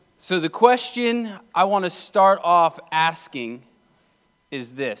So the question I want to start off asking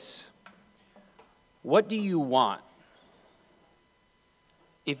is this: what do you want?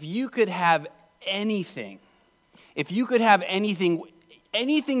 If you could have anything,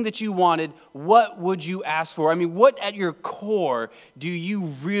 anything that you wanted, what would you ask for? I mean, what at your core do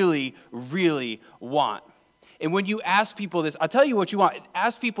you really, really want? And when you ask people this, I'll tell you what you want.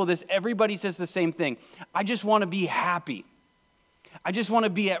 Ask people this, everybody says the same thing. I just want to be happy. I just want to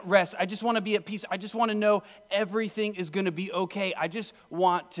be at rest. I just want to be at peace. I just want to know everything is going to be okay. I just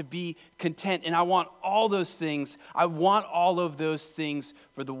want to be content. And I want all those things. I want all of those things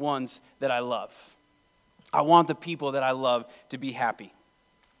for the ones that I love. I want the people that I love to be happy.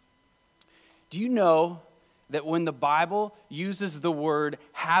 Do you know that when the Bible uses the word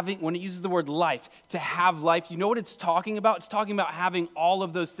when it uses the word life, to have life, you know what it's talking about? It's talking about having all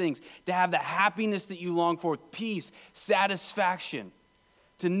of those things, to have the happiness that you long for, peace, satisfaction,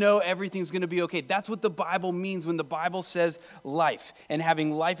 to know everything's going to be okay. That's what the Bible means when the Bible says life and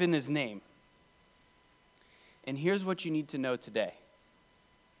having life in His name. And here's what you need to know today.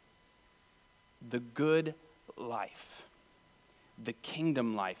 The good life, the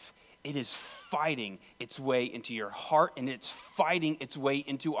kingdom life, it is fighting its way into your heart, and it's fighting its way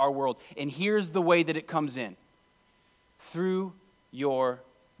into our world. And here's the way that it comes in: through your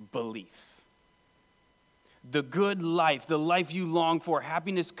belief. The good life, the life you long for,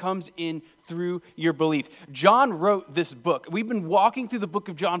 happiness comes in through your belief. John wrote this book. We've been walking through the book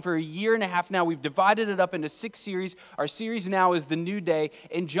of John for a year and a half now. We've divided it up into 6 series. Our series now is The New Day.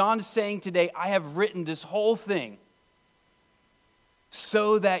 And John's saying today, I have written this whole thing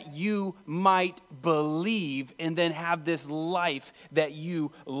so that you might believe and then have this life that you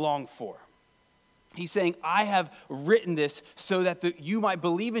long for. He's saying, I have written this so that you might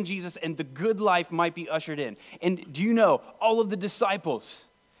believe in Jesus and the good life might be ushered in. And do you know, all of the disciples,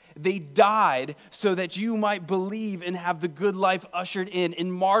 they died so that you might believe and have the good life ushered in.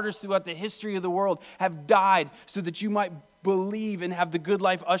 And martyrs throughout the history of the world have died so that you might believe and have the good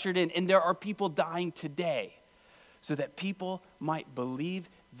life ushered in. And there are people dying today so that people might believe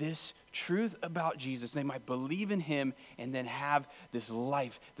this truth about Jesus. They might believe in Him and then have this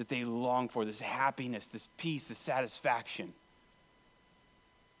life that they long for, this happiness, this peace, this satisfaction.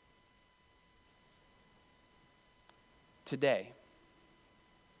 Today,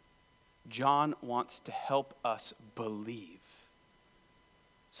 John wants to help us believe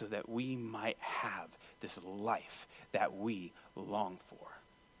so that we might have this life that we long for.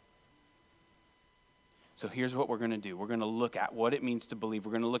 So here's what we're going to do. We're going to look at what it means to believe.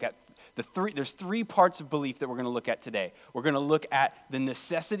 We're going to look at there's 3 parts of belief that we're going to look at today. We're going to look at the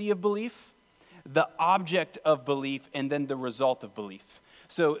necessity of belief, the object of belief, and then the result of belief.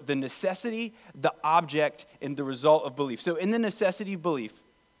 So the necessity, the object, and the result of belief. So in the necessity of belief,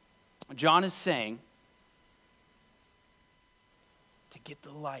 John is saying, to get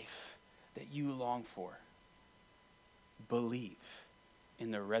the life that you long for, believe in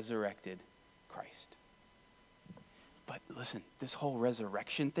the resurrected Christ. But listen, this whole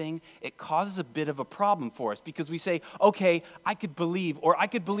resurrection thing, it causes a bit of a problem for us because we say, okay, I could believe, or I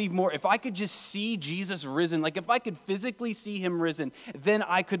could believe more. If I could just see Jesus risen, like if I could physically see Him risen, then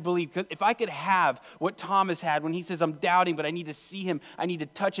I could believe. If I could have what Thomas had when he says, I'm doubting, but I need to see Him, I need to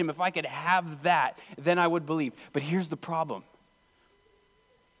touch Him. If I could have that, then I would believe. But here's the problem.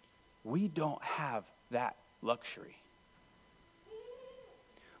 We don't have that luxury.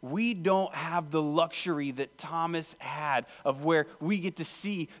 We don't have the luxury that Thomas had of where we get to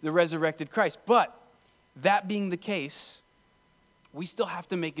see the resurrected Christ. But that being the case, we still have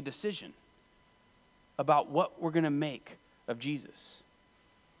to make a decision about what we're going to make of Jesus.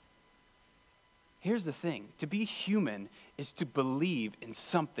 Here's the thing. To be human is to believe in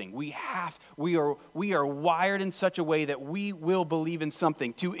something. We are wired in such a way that we will believe in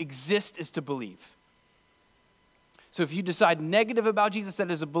something. To exist is to believe. So if you decide negative about Jesus, that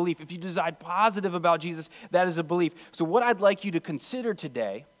is a belief. If you decide positive about Jesus, that is a belief. So what I'd like you to consider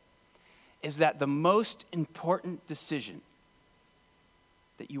today is that the most important decision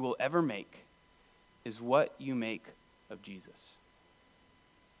that you will ever make is what you make of Jesus.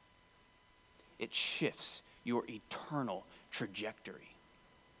 It shifts your eternal trajectory.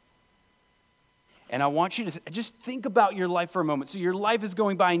 And I want you to just think about your life for a moment. So your life is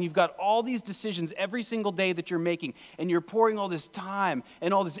going by and you've got all these decisions every single day that you're making. And you're pouring all this time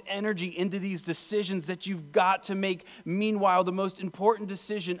and all this energy into these decisions that you've got to make. Meanwhile, the most important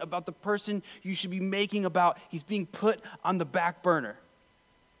decision about the person you should be making about, he's being put on the back burner.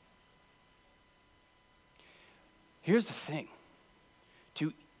 Here's the thing.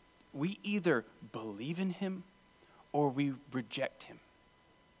 We either believe in Him or we reject Him.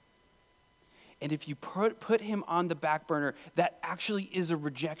 And if you put him on the back burner, that actually is a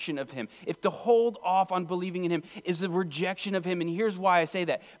rejection of him. If to hold off on believing in him is a rejection of him, and here's why I say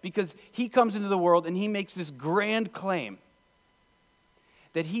that. Because he comes into the world and he makes this grand claim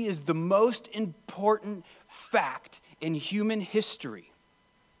that he is the most important fact in human history.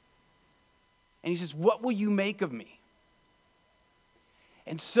 And he says, what will you make of me?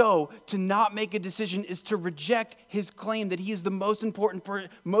 And so, to not make a decision is to reject his claim that he is the most important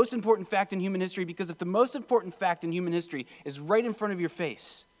fact in human history, because if the most important fact in human history is right in front of your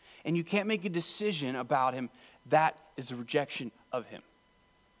face, and you can't make a decision about him, that is a rejection of him.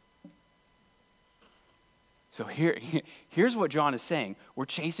 So here's what John is saying. We're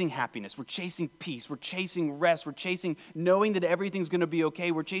chasing happiness. We're chasing peace. We're chasing rest. We're chasing knowing that everything's going to be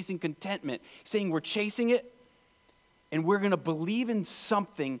okay. We're chasing contentment. He's saying we're chasing it, and we're going to believe in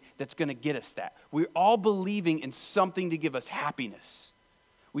something that's going to get us that. We're all believing in something to give us happiness.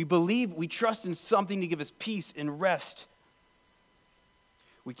 We trust in something to give us peace and rest.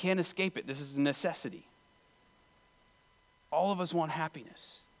 We can't escape it. This is a necessity. All of us want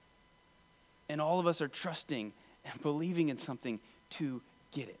happiness. And all of us are trusting and believing in something to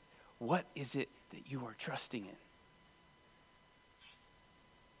get it. What is it that you are trusting in?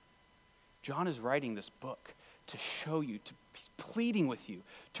 John is writing this book to show you, to be pleading with you,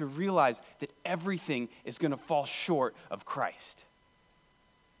 to realize that everything is going to fall short of Christ.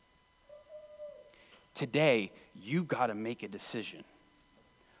 Today, you got to make a decision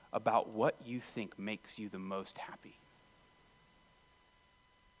about what you think makes you the most happy.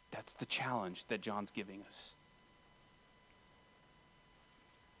 That's the challenge that John's giving us.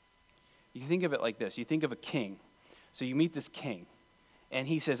 You think of it like this. You think of a king. So you meet this king, and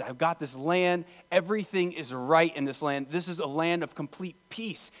he says, I've got this land. Everything is right in this land. This is a land of complete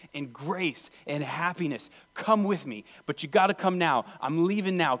peace and grace and happiness. Come with me. But you got to come now. I'm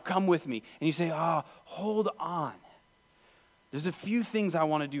leaving now. Come with me. And you say, hold on. There's a few things I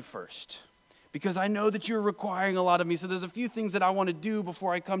want to do first, because I know that you're requiring a lot of me. So there's a few things that I want to do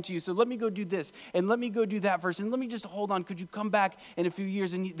before I come to you. So let me go do this, and let me go do that first, and let me just hold on. Could you come back in a few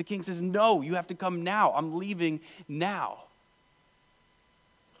years? And the king says, no, you have to come now. I'm leaving now.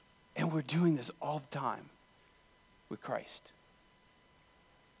 And we're doing this all the time with Christ.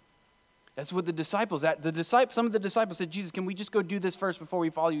 That's what the disciples, some of the disciples said, Jesus, can we just go do this first before we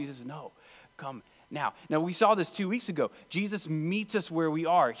follow you? He says, no, come now. Now, we saw this 2 weeks ago. Jesus meets us where we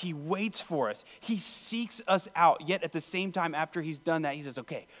are. He waits for us. He seeks us out. Yet at the same time, after he's done that, he says,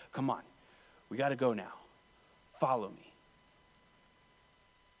 okay, come on. We got to go now. Follow me.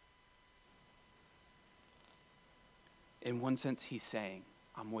 In one sense, he's saying,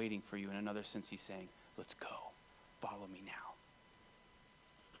 I'm waiting for you. In another sense, he's saying, let's go. Follow me now.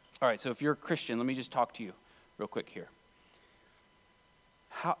 All right, so if you're a Christian, let me just talk to you real quick here.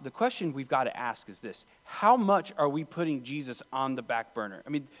 The question we've got to ask is this: how much are we putting Jesus on the back burner? I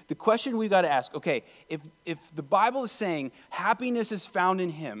mean, the question we've got to ask, okay, if the Bible is saying happiness is found in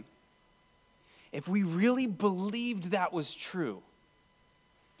him, if we really believed that was true,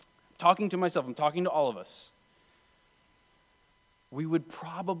 I'm talking to myself, I'm talking to all of us, we would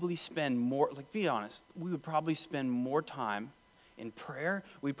probably spend more, be honest, we would probably spend more time in prayer.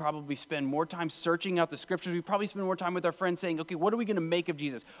 We'd probably spend more time searching out the scriptures. We'd probably spend more time with our friends saying, okay, what are we going to make of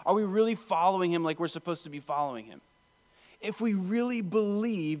Jesus? Are we really following him like we're supposed to be following him? If we really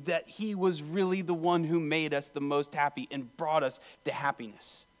believed that he was really the one who made us the most happy and brought us to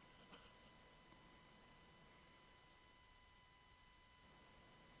happiness.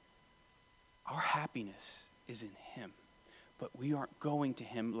 Our happiness is in him. But we aren't going to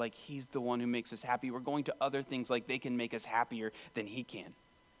him like he's the one who makes us happy. We're going to other things like they can make us happier than he can.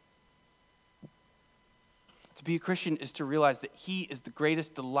 To be a Christian is to realize that he is the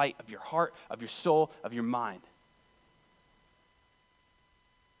greatest delight of your heart, of your soul, of your mind.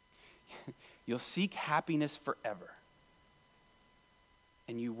 You'll seek happiness forever,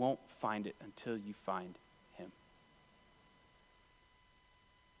 and you won't find it until you find him.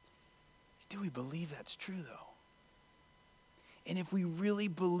 Do we believe that's true, though? And if we really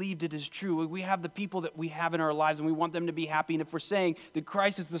believed it is true, we have the people that we have in our lives and we want them to be happy, and if we're saying that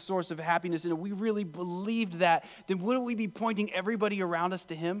Christ is the source of happiness, and if we really believed that, then wouldn't we be pointing everybody around us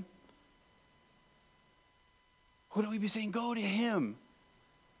to him? Wouldn't we be saying, go to him?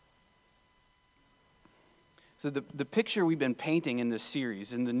 So the picture we've been painting in this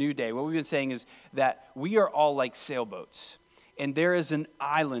series, in the New Day, what we've been saying is that we are all like sailboats. And there is an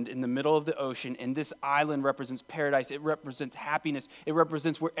island in the middle of the ocean, and this island represents paradise. It represents happiness. It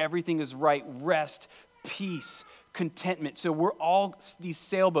represents where everything is right, rest, peace, contentment. So we're all these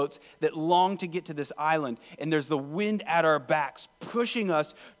sailboats that long to get to this island, and there's the wind at our backs pushing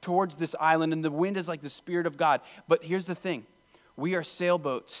us towards this island, and the wind is like the Spirit of God. But here's the thing. We are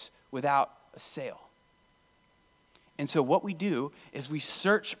sailboats without a sail. And so what we do is we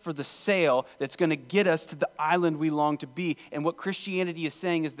search for the sail that's going to get us to the island we long to be. And what Christianity is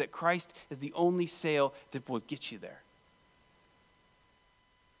saying is that Christ is the only sail that will get you there.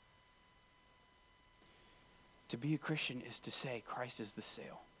 To be a Christian is to say Christ is the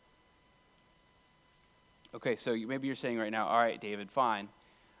sail. Okay, so maybe you're saying right now, all right, David, fine.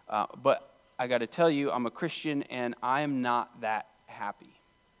 But I got to tell you, I'm a Christian and I am not that happy.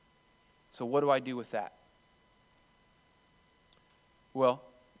 So what do I do with that? Well,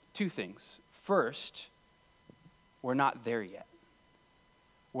 two things. First, we're not there yet.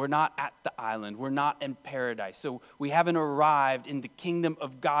 We're not at the island. We're not in paradise. So we haven't arrived in the kingdom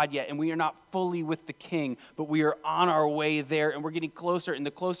of God yet, and we are not fully with the King, but we are on our way there, and we're getting closer. And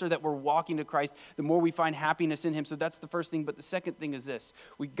the closer that we're walking to Christ, the more we find happiness in him. So that's the first thing. But the second thing is this.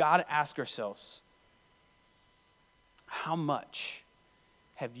 We got to ask ourselves, how much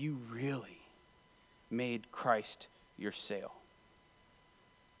have you really made Christ your sail?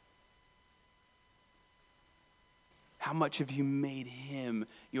 How much have you made him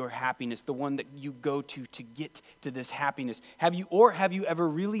your happiness, the one that you go to get to this happiness? Have you ever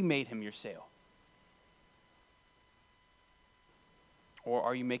really made him your sail? Or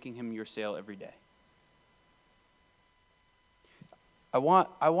are you making him your sail every day? I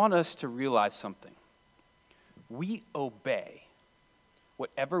want us to realize something. We obey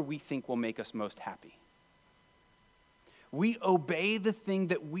whatever we think will make us most happy. We obey the thing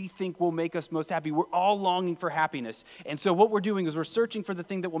that we think will make us most happy. We're all longing for happiness. And so what we're doing is we're searching for the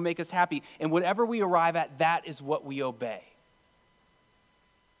thing that will make us happy. And whatever we arrive at, that is what we obey.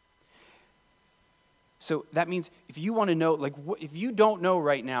 So that means if you want to know, if you don't know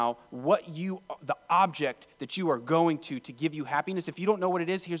right now the object that you are going to give you happiness, if you don't know what it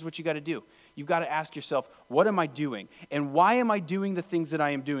is, here's what you got to do. You've got to ask yourself, what am I doing? And why am I doing the things that I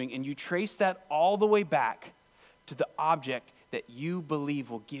am doing? And you trace that all the way back to the object that you believe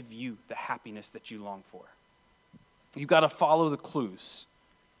will give you the happiness that you long for. You've got to follow the clues.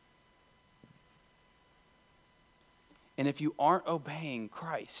 And if you aren't obeying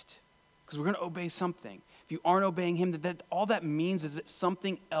Christ, because we're going to obey something, if you aren't obeying him, that all that means is that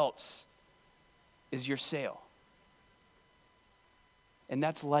something else is your sail. And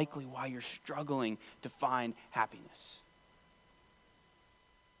that's likely why you're struggling to find happiness.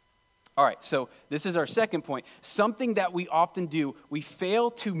 All right, so this is our second point. Something that we often do, we fail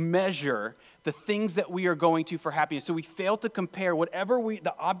to measure the things that we are going to for happiness. So we fail to compare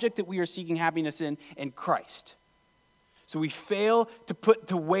the object that we are seeking happiness in and Christ. So we fail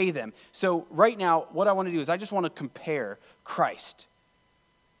to weigh them. So right now, what I want to do is I just want to compare Christ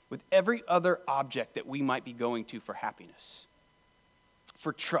with every other object that we might be going to for happiness.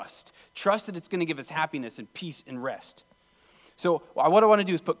 For trust. Trust that it's going to give us happiness and peace and rest. So what I want to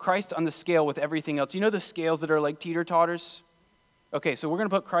do is put Christ on the scale with everything else. You know the scales that are like teeter-totters? Okay, so we're going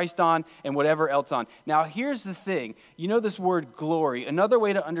to put Christ on and whatever else on. Now, here's the thing. You know this word glory. Another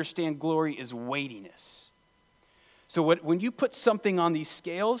way to understand glory is weightiness. So when you put something on these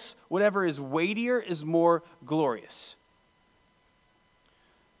scales, whatever is weightier is more glorious.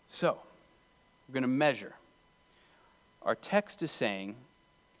 So, we're going to measure. Our text is saying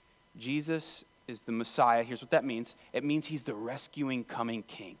Jesus is the Messiah. Here's what that means. It means he's the rescuing coming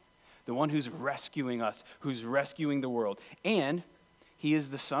king. The one who's rescuing us, who's rescuing the world. And he is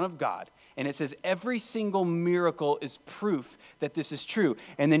the Son of God. And it says every single miracle is proof that this is true.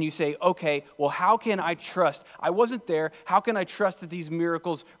 And then you say, okay, well, how can I trust? I wasn't there. How can I trust that these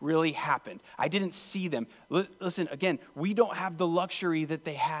miracles really happened? I didn't see them. Listen, again, we don't have the luxury that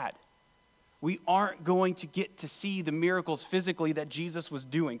they had. We aren't going to get to see the miracles physically that Jesus was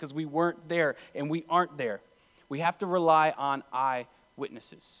doing because we weren't there and we aren't there. We have to rely on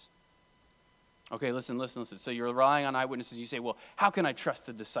eyewitnesses. Okay, listen. So you're relying on eyewitnesses. You say, well, how can I trust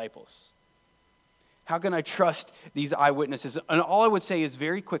the disciples? How can I trust these eyewitnesses? And all I would say is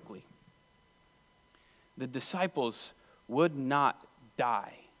very quickly, the disciples would not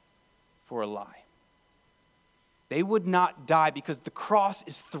die for a lie. They would not die because the cross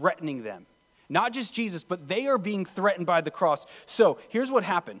is threatening them. Not just Jesus, but they are being threatened by the cross. So here's what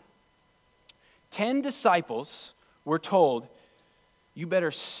happened. 10 disciples were told, you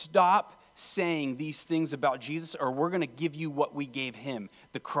better stop saying these things about Jesus or we're going to give you what we gave him,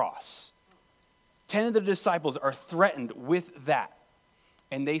 the cross. 10 of the disciples are threatened with that.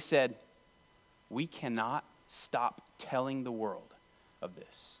 And they said, we cannot stop telling the world of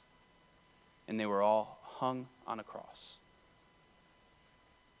this. And they were all hung on a cross.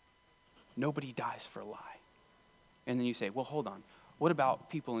 Nobody dies for a lie. And then you say, well, hold on. What about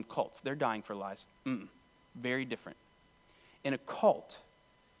people in cults? They're dying for lies. Very different. In a cult,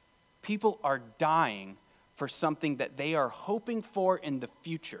 people are dying for something that they are hoping for in the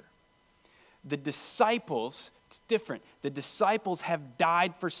future. The disciples, it's different. The disciples have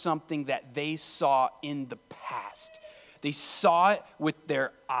died for something that they saw in the past. They saw it with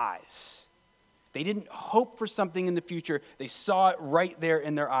their eyes. They didn't hope for something in the future. They saw it right there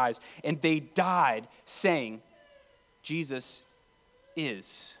in their eyes. And they died saying, Jesus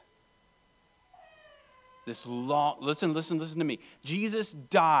is. This long, listen to me. Jesus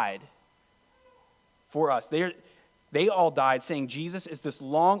died for us. They all died saying Jesus is this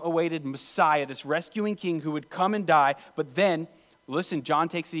long-awaited Messiah, this rescuing king who would come and die. But then, listen, John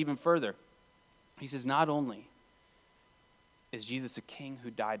takes it even further. He says, not only is Jesus a king who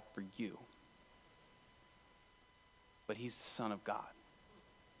died for you, but he's the Son of God.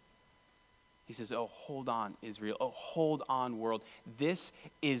 He says, oh, hold on, Israel. Oh, hold on, world. This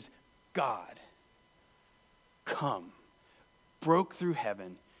is God. Come, broke through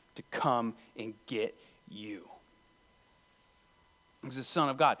heaven to come and get you. He's the Son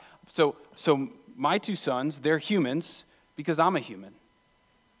of God. So my two sons, they're humans because I'm a human.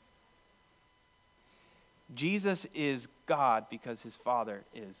 Jesus is God because his Father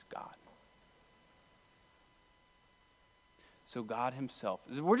is God. So God himself,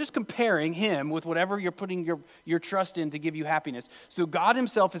 we're just comparing him with whatever you're putting your trust in to give you happiness. So God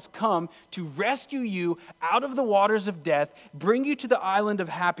himself has come to rescue you out of the waters of death, bring you to the island of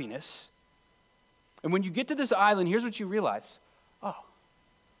happiness. And when you get to this island, here's what you realize. Oh,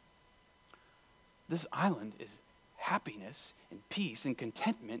 this island is happiness and peace and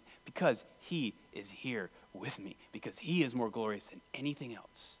contentment because he is here with me, because he is more glorious than anything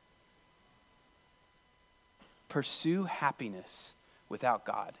else. Pursue happiness without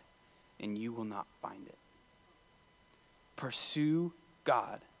God, and you will not find it. Pursue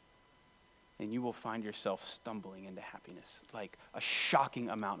God, and you will find yourself stumbling into happiness, like a shocking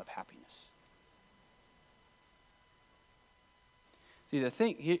amount of happiness. See,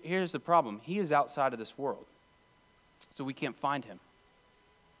 here's the problem. He is outside of this world, so we can't find him.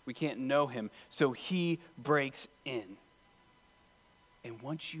 We can't know him, so he breaks in. And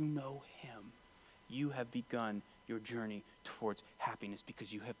once you know him, you have begun your journey towards happiness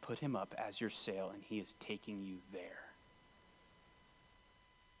because you have put him up as your sail and he is taking you there.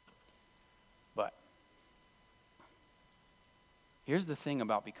 But here's the thing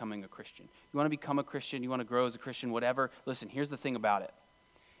about becoming a Christian. You want to become a Christian, you want to grow as a Christian, whatever. Listen, here's the thing about it.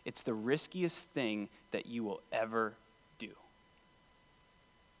 It's the riskiest thing that you will ever do.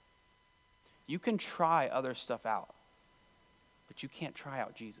 You can try other stuff out, but you can't try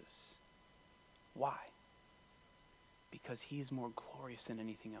out Jesus. Why? Because he is more glorious than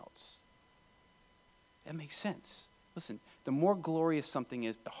anything else. That makes sense. Listen, the more glorious something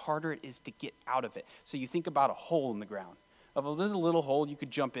is, the harder it is to get out of it. So you think about a hole in the ground. If there's a little hole you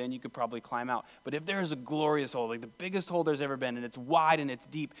could jump in, you could probably climb out. But if there's a glorious hole, like the biggest hole there's ever been, and it's wide and it's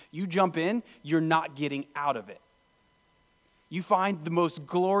deep, you jump in, you're not getting out of it. You find the most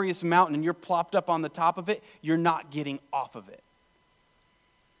glorious mountain and you're plopped up on the top of it, you're not getting off of it.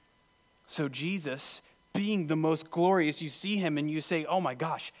 So Jesus, being the most glorious, you see him and you say, oh my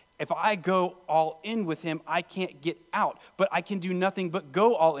gosh, if I go all in with him, I can't get out. But I can do nothing but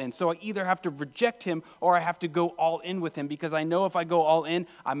go all in. So I either have to reject him or I have to go all in with him because I know if I go all in,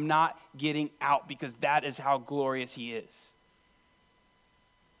 I'm not getting out because that is how glorious he is.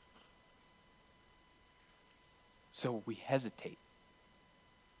 So we hesitate.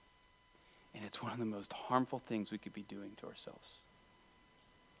 And it's one of the most harmful things we could be doing to ourselves.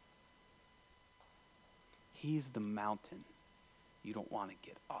 He's the mountain you don't want to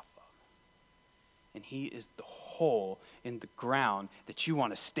get off of. And he is the hole in the ground that you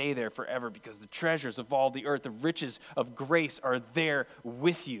want to stay there forever because the treasures of all the earth, the riches of grace are there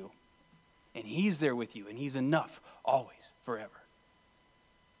with you. And he's there with you, and he's enough always, forever.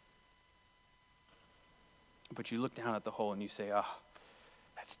 But you look down at the hole and you say,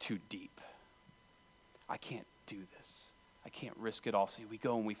 that's too deep. I can't do this. I can't risk it all. So we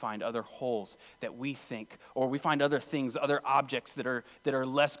go and we find other holes that we think, or we find other things, other objects that are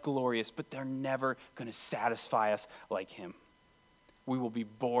less glorious, but they're never going to satisfy us like him. We will be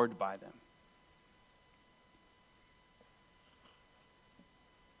bored by them.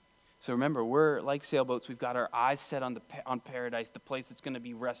 So remember, we're like sailboats. We've got our eyes set on paradise, the place that's going to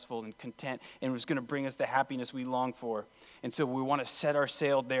be restful and content, and it's going to bring us the happiness we long for. And so we want to set our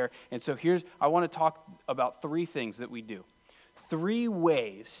sail there. And so I want to talk about 3 things that we do. 3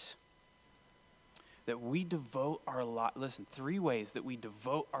 ways that we devote our lives, listen, 3 ways that we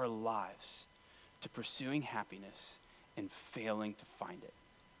devote our lives to pursuing happiness and failing to find it.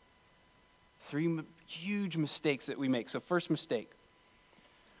 3 huge mistakes that we make. So first mistake,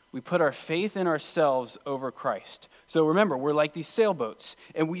 we put our faith in ourselves over Christ. So remember, we're like these sailboats,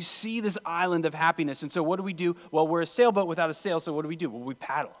 and we see this island of happiness. And so what do? Well, we're a sailboat without a sail, so what do? Well, we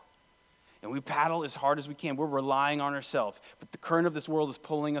paddle. And we paddle as hard as we can. We're relying on ourselves. But the current of this world is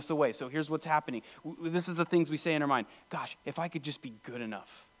pulling us away. So here's what's happening. This is the things we say in our mind. Gosh, if I could just be good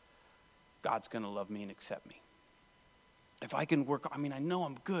enough, God's going to love me and accept me. If I can work, I know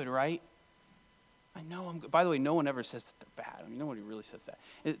I'm good, right? I know I'm good. By the way, no one ever says that they're bad. Nobody really says that.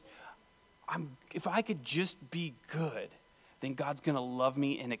 If I could just be good, then God's going to love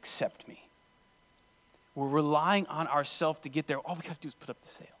me and accept me. We're relying on ourselves to get there. All we got to do is put up the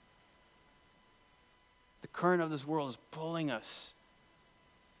sail. The current of this world is pulling us.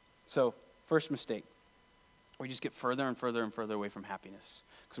 So, first mistake, we just get further and further and further away from happiness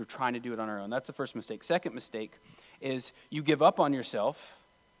because we're trying to do it on our own. That's the first mistake. Second mistake is you give up on yourself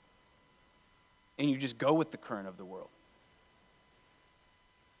and you just go with the current of the world.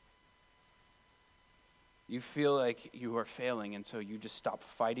 You feel like you are failing, and so you just stop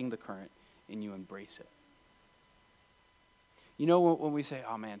fighting the current and you embrace it. You know, when we say,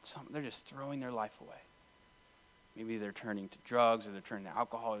 oh man, they're just throwing their life away. Maybe they're turning to drugs or they're turning to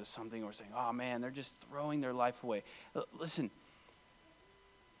alcohol or something, or saying, oh man, they're just throwing their life away. Listen,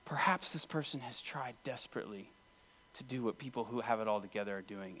 perhaps this person has tried desperately to do what people who have it all together are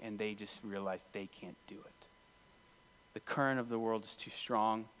doing, and they just realize they can't do it. The current of the world is too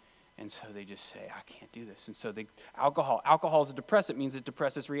strong, and so they just say, I can't do this. And so alcohol is a depressant, means it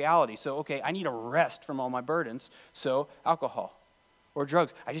depresses reality. So, okay, I need a rest from all my burdens, so alcohol. Or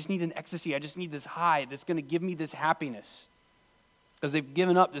drugs. I just need an ecstasy. I just need this high that's going to give me this happiness. Because they've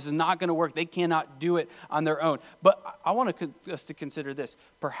given up. This is not going to work. They cannot do it on their own. But I want us to consider this.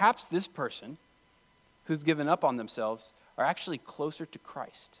 Perhaps this person who's given up on themselves are actually closer to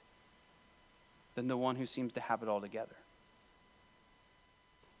Christ than the one who seems to have it all together.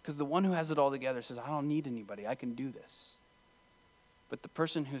 Because the one who has it all together says, I don't need anybody. I can do this. But the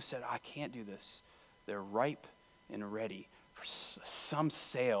person who said, I can't do this, they're ripe and ready for some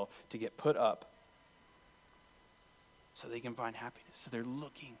sail to get put up so they can find happiness. So they're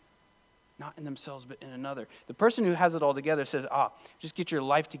looking, not in themselves, but in another. The person who has it all together says, just get your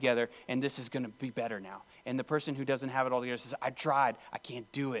life together, and this is going to be better now. And the person who doesn't have it all together says, I tried, I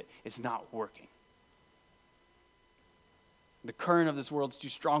can't do it, it's not working. The current of this world is too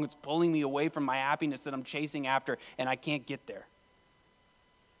strong. It's pulling me away from my happiness that I'm chasing after, and I can't get there.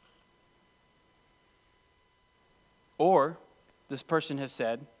 Or this person has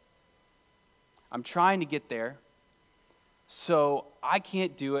said, I'm trying to get there, so I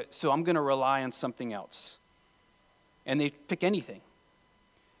can't do it, so I'm going to rely on something else. And they pick anything.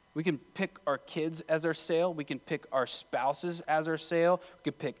 We can pick our kids as our sail. We can pick our spouses as our sail.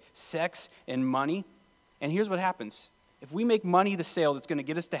 We can pick sex and money. And here's what happens. If we make money the sail that's going to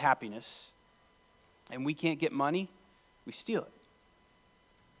get us to happiness, and we can't get money, we steal it.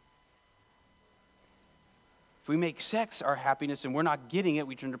 If we make sex our happiness and we're not getting it,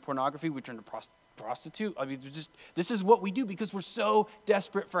 we turn to pornography, we turn to prostitute. This is what we do because we're so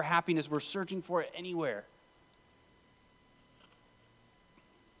desperate for happiness. We're searching for it anywhere.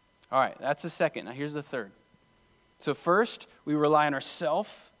 All right, that's the second. Now here's the third. So first, we rely on ourselves.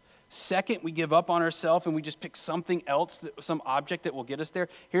 Second, we give up on ourselves and we just pick something else, some object that will get us there.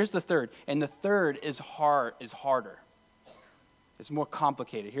 Here's the third. And the third is harder. It's more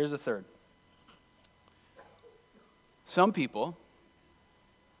complicated. Here's the third. Some people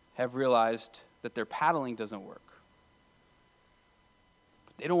have realized that their paddling doesn't work.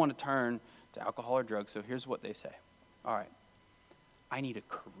 They don't want to turn to alcohol or drugs, so here's what they say. All right, I need a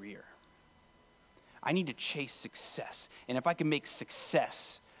career. I need to chase success. And if I can make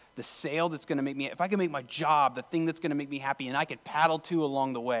success the sail that's going to make me, if I can make my job the thing that's going to make me happy, and I could paddle to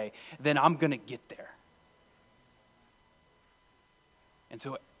along the way, then I'm going to get there. And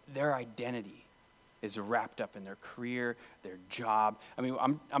so their identity is wrapped up in their career, their job.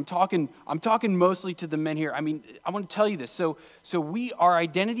 I'm talking mostly to the men here. I want to tell you this. So our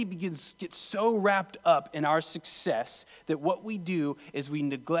identity gets so wrapped up in our success that what we do is we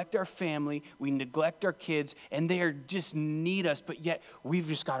neglect our family, we neglect our kids, and they just need us, but yet we've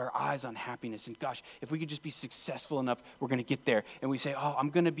just got our eyes on happiness. And gosh, if we could just be successful enough, we're going to get there. And we say,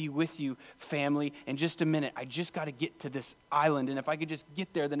 I'm going to be with you, family, in just a minute. I just got to get to this island, and if I could just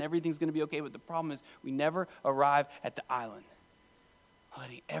get there, then everything's going to be okay. But the problem is we never arrive at the island,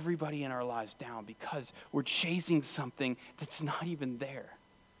 letting everybody in our lives down because we're chasing something that's not even there.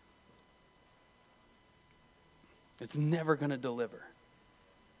 It's never going to deliver.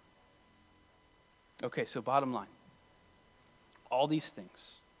 Okay, so bottom line. All these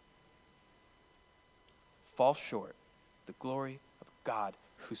things fall short the glory of God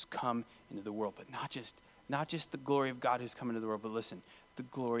who's come into the world. But not just the glory of God who's come into the world, but listen, the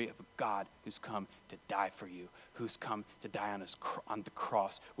glory of God who's come to die for you, who's come to die on the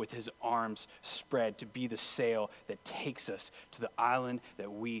cross with his arms spread to be the sail that takes us to the island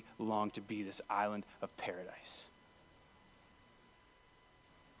that we long to be, this island of paradise.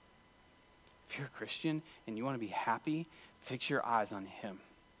 If you're a Christian and you want to be happy, fix your eyes on him.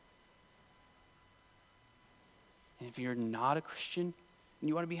 And if you're not a Christian and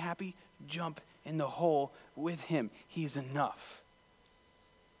you want to be happy, jump in the hole with him. He's enough.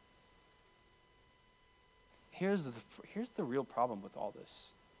 Here's the real problem with all this.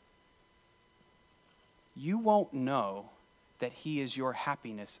 You won't know that he is your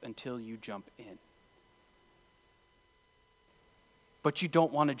happiness until you jump in. But you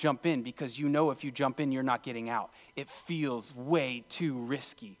don't want to jump in because you know if you jump in, you're not getting out. It feels way too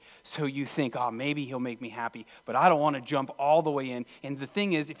risky. So you think, oh, maybe he'll make me happy, but I don't want to jump all the way in. And the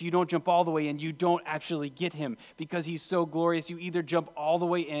thing is, if you don't jump all the way in, you don't actually get him because he's so glorious. You either jump all the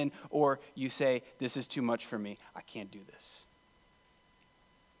way in or you say, this is too much for me. I can't do this.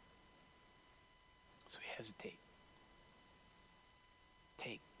 So hesitate.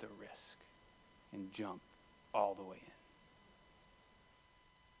 Take the risk and jump all the way in.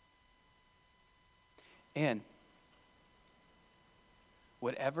 And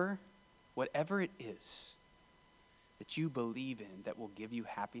whatever it is that you believe in that will give you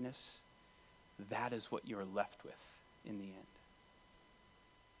happiness, that is what you're left with in the end.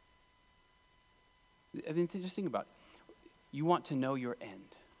 I mean, just think about it. You want to know your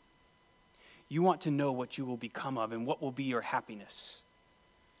end. You want to know what you will become of and what will be your happiness.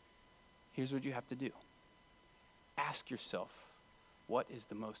 Here's what you have to do. Ask yourself, what is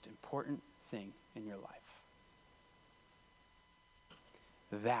the most important thing in your life?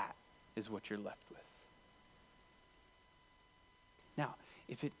 That is what you're left with. Now,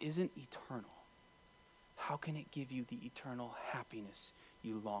 if it isn't eternal, how can it give you the eternal happiness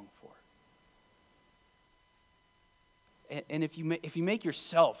you long for? And if you make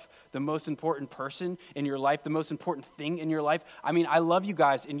yourself the most important person in your life, the most important thing in your life, I mean, I love you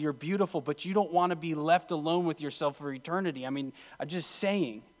guys and you're beautiful, but you don't want to be left alone with yourself for eternity. I mean, I'm just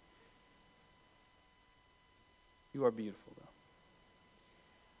saying. You are beautiful, though.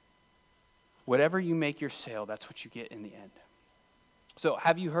 Whatever you make your sail, that's what you get in the end. So,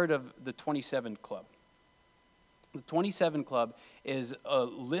 have you heard of the 27 Club? The 27 Club is a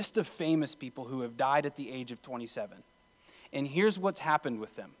list of famous people who have died at the age of 27. And here's what's happened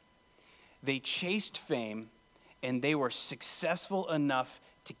with them. They chased fame, and they were successful enough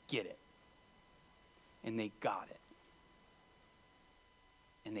to get it. And they got it.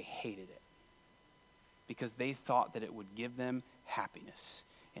 And they hated it. Because they thought that it would give them happiness.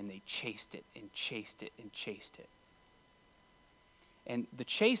 And they chased it and chased it and chased it. And the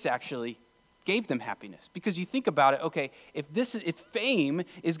chase actually gave them happiness. Because you think about it, okay, if fame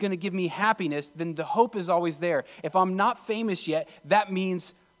is going to give me happiness, then the hope is always there. If I'm not famous yet, that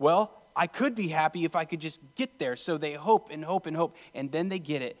means, well, I could be happy if I could just get there. So they hope and hope and hope, and then they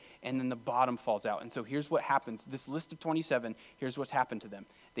get it, and then the bottom falls out. And so here's what happens. This list of 27, here's what's happened to them.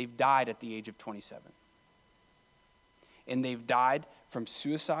 They've died at the age of 27. And they've died from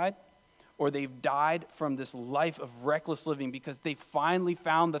suicide, or they've died from this life of reckless living because they finally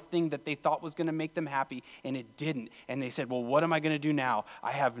found the thing that they thought was going to make them happy, and it didn't. And they said, well, what am I going to do now?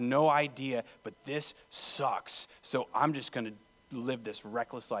 I have no idea, but this sucks. So I'm just going to live this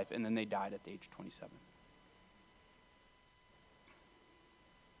reckless life. And then they died at the age of 27.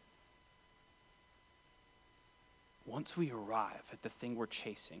 Once we arrive at the thing we're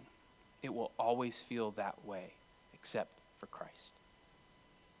chasing, it will always feel that way, except for Christ.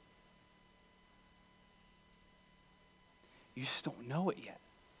 You just don't know it yet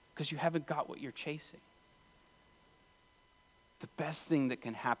because you haven't got what you're chasing. The best thing that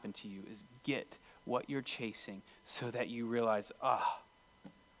can happen to you is get what you're chasing so that you realize,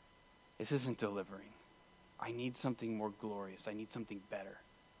 this isn't delivering. I need something more glorious. I need something better.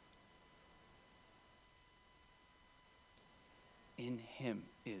 In him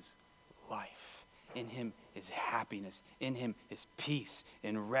is life. In him is happiness. In him is peace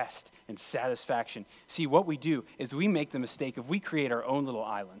and rest and satisfaction. See, what we do is we make the mistake of we create our own little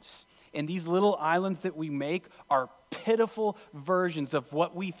islands. And these little islands that we make are pitiful versions of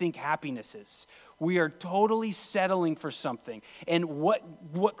what we think happiness is. We are totally settling for something. And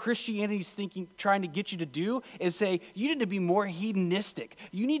what Christianity is trying to get you to do is say, you need to be more hedonistic.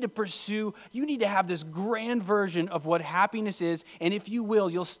 You need to have this grand version of what happiness is, and if you will,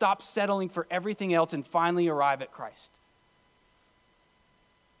 you'll stop settling for everything else and finally arrive at Christ.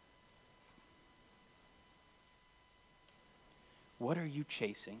 What are you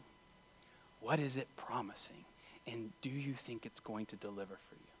chasing? What is it promising? And do you think it's going to deliver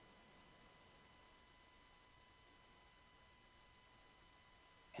for you?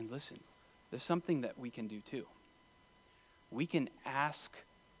 And listen, there's something that we can do too. We can ask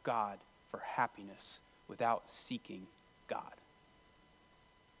God for happiness without seeking God.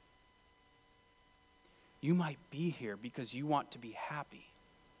 You might be here because you want to be happy.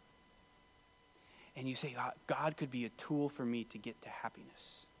 And you say, God could be a tool for me to get to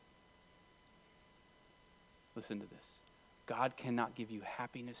happiness. Listen to this. God cannot give you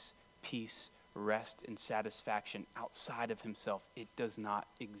happiness, peace, rest, and satisfaction outside of himself. It does not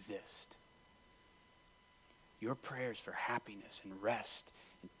exist. Your prayers for happiness and rest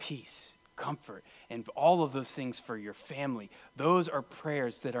and peace, comfort, and all of those things for your family, those are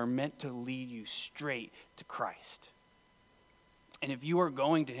prayers that are meant to lead you straight to Christ. And if you are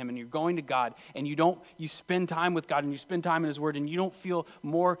going to him and you're going to God and you spend time with God and you spend time in his word and you don't feel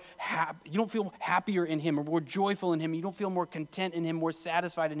happier in him or more joyful in him, you don't feel more content in him, more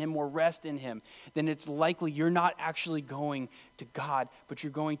satisfied in him, more rest in him, then it's likely you're not actually going to God, but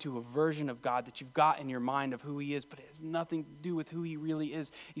you're going to a version of God that you've got in your mind of who he is, but it has nothing to do with who he really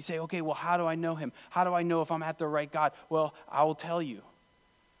is. You say, okay, well, how do I know him? How do I know if I'm at the right God? Well, I will tell you.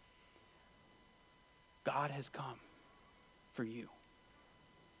 God has come for you.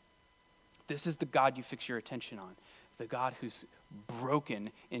 This is the God you fix your attention on. The God who's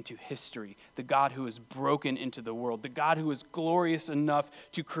broken into history. The God who is broken into the world. The God who is glorious enough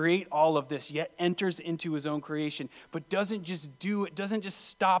to create all of this, yet enters into his own creation, but doesn't just do it, doesn't just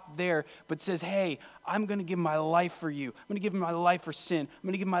stop there, but says, hey, I'm going to give my life for you. I'm going to give my life for sin. I'm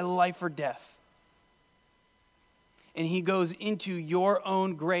going to give my life for death. And he goes into your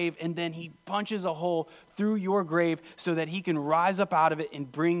own grave, and then he punches a hole through your grave so that he can rise up out of it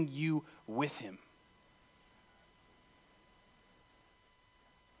and bring you with him.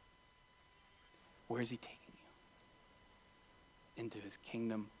 Where is he taking you? Into his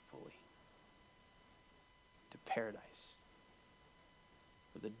kingdom fully. To paradise.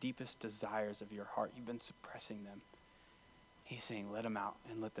 Where the deepest desires of your heart, you've been suppressing them. He's saying, let them out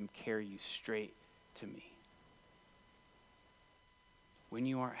and let them carry you straight to me. When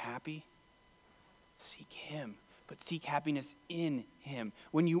you aren't happy, seek him, but seek happiness in him.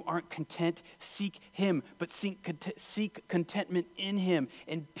 When you aren't content, seek him, but seek contentment in him,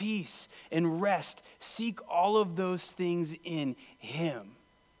 and peace and rest. Seek all of those things in him.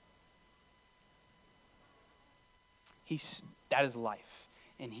 That is life,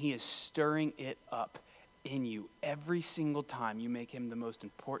 and he is stirring it up in you every single time you make him the most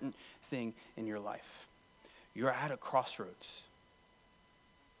important thing in your life. You're at a crossroads.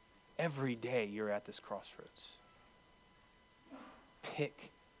 Every day you're at this crossroads.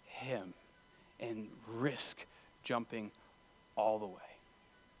 Pick him and risk jumping all the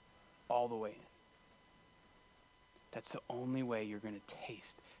way in. That's the only way you're going to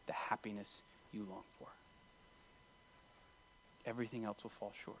taste the happiness you long for. Everything else will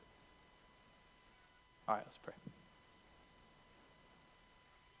fall short. All right, let's pray.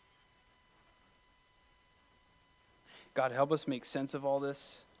 God, help us make sense of all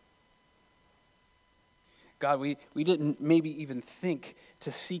this. God, we didn't maybe even think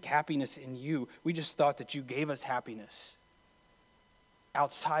to seek happiness in you. We just thought that you gave us happiness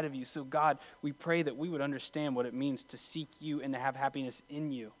outside of you. So God, we pray that we would understand what it means to seek you and to have happiness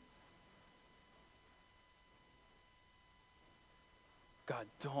in you. God,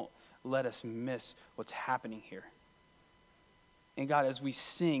 don't let us miss what's happening here. And God, as we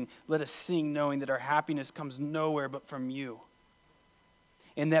sing, let us sing knowing that our happiness comes nowhere but from you.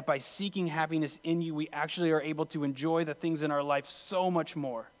 And that by seeking happiness in you, we actually are able to enjoy the things in our life so much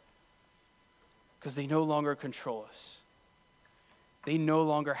more. Because they no longer control us. They no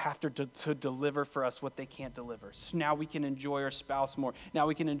longer have to deliver for us what they can't deliver. So now we can enjoy our spouse more. Now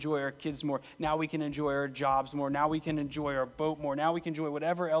we can enjoy our kids more. Now we can enjoy our jobs more. Now we can enjoy our boat more. Now we can enjoy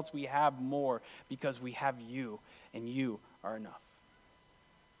whatever else we have more because we have you, and you are enough.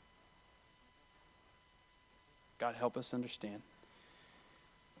 God, help us understand.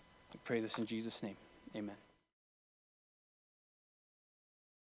 I pray this in Jesus' name. Amen.